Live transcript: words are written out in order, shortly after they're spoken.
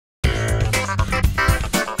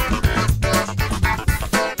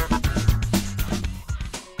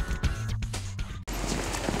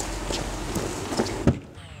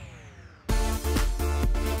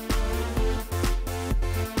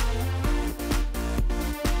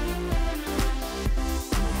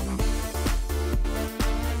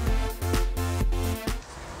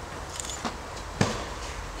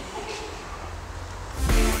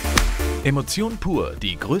Emotion pur,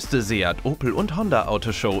 die größte Seat, Opel und Honda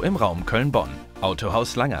Autoshow im Raum Köln-Bonn.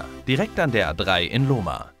 Autohaus Langer, direkt an der A3 in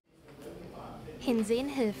Lohmar. Hinsehen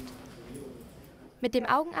hilft. Mit dem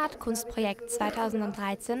Augenart-Kunstprojekt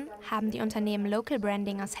 2013 haben die Unternehmen Local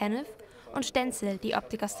Branding aus Hennef und Stenzel, die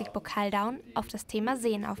Optik aus Siegburg, auf das Thema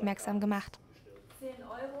Sehen aufmerksam gemacht.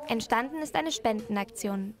 Entstanden ist eine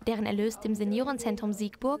Spendenaktion, deren Erlös dem Seniorenzentrum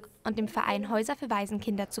Siegburg und dem Verein Häuser für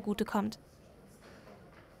Waisenkinder zugutekommt.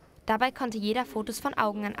 Dabei konnte jeder Fotos von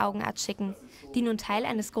Augen an Augenarzt schicken, die nun Teil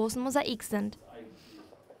eines großen Mosaiks sind.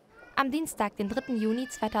 Am Dienstag, den 3. Juni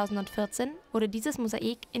 2014, wurde dieses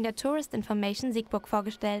Mosaik in der Tourist Information Siegburg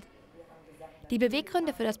vorgestellt. Die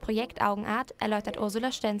Beweggründe für das Projekt Augenart erläutert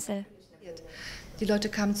Ursula Stenzel. Die Leute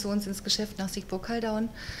kamen zu uns ins Geschäft nach Siegburg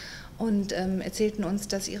und erzählten uns,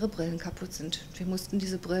 dass ihre Brillen kaputt sind. Wir mussten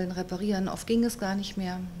diese Brillen reparieren, oft ging es gar nicht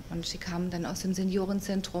mehr. Und sie kamen dann aus dem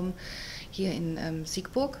Seniorenzentrum hier in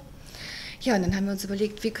Siegburg. Ja, und dann haben wir uns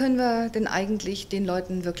überlegt, wie können wir denn eigentlich den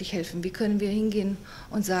Leuten wirklich helfen? Wie können wir hingehen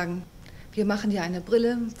und sagen, wir machen dir eine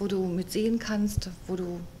Brille, wo du mit sehen kannst, wo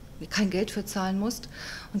du kein Geld für zahlen musst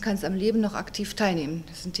und kannst am Leben noch aktiv teilnehmen.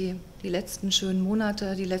 Das sind die letzten schönen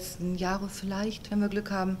Monate, die letzten Jahre vielleicht, wenn wir Glück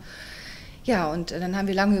haben. Ja, und dann haben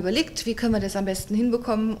wir lange überlegt, wie können wir das am besten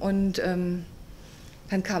hinbekommen. Und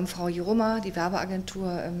dann kam Frau Jeroma, die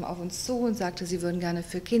Werbeagentur, auf uns zu und sagte, sie würden gerne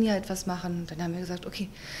für Kenia etwas machen. Und dann haben wir gesagt, okay,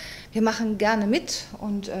 wir machen gerne mit.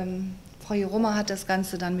 Und Frau Jeroma hat das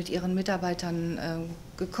Ganze dann mit ihren Mitarbeitern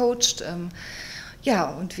gecoacht. Ja,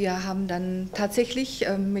 und wir haben dann tatsächlich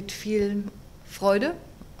mit viel Freude,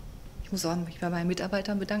 ich muss auch mich bei meinen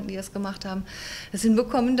Mitarbeitern bedanken, die das gemacht haben, es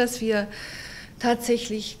hinbekommen, dass wir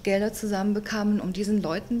tatsächlich Gelder zusammenbekamen, um diesen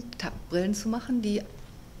Leuten Brillen zu machen, die,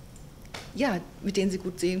 ja, mit denen sie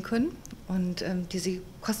gut sehen können und die sie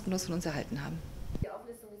kostenlos von uns erhalten haben.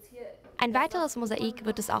 Ein weiteres Mosaik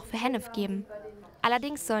wird es auch für Hennef geben.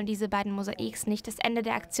 Allerdings sollen diese beiden Mosaiks nicht das Ende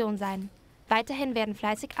der Aktion sein. Weiterhin werden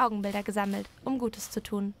fleißig Augenbilder gesammelt, um Gutes zu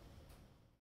tun.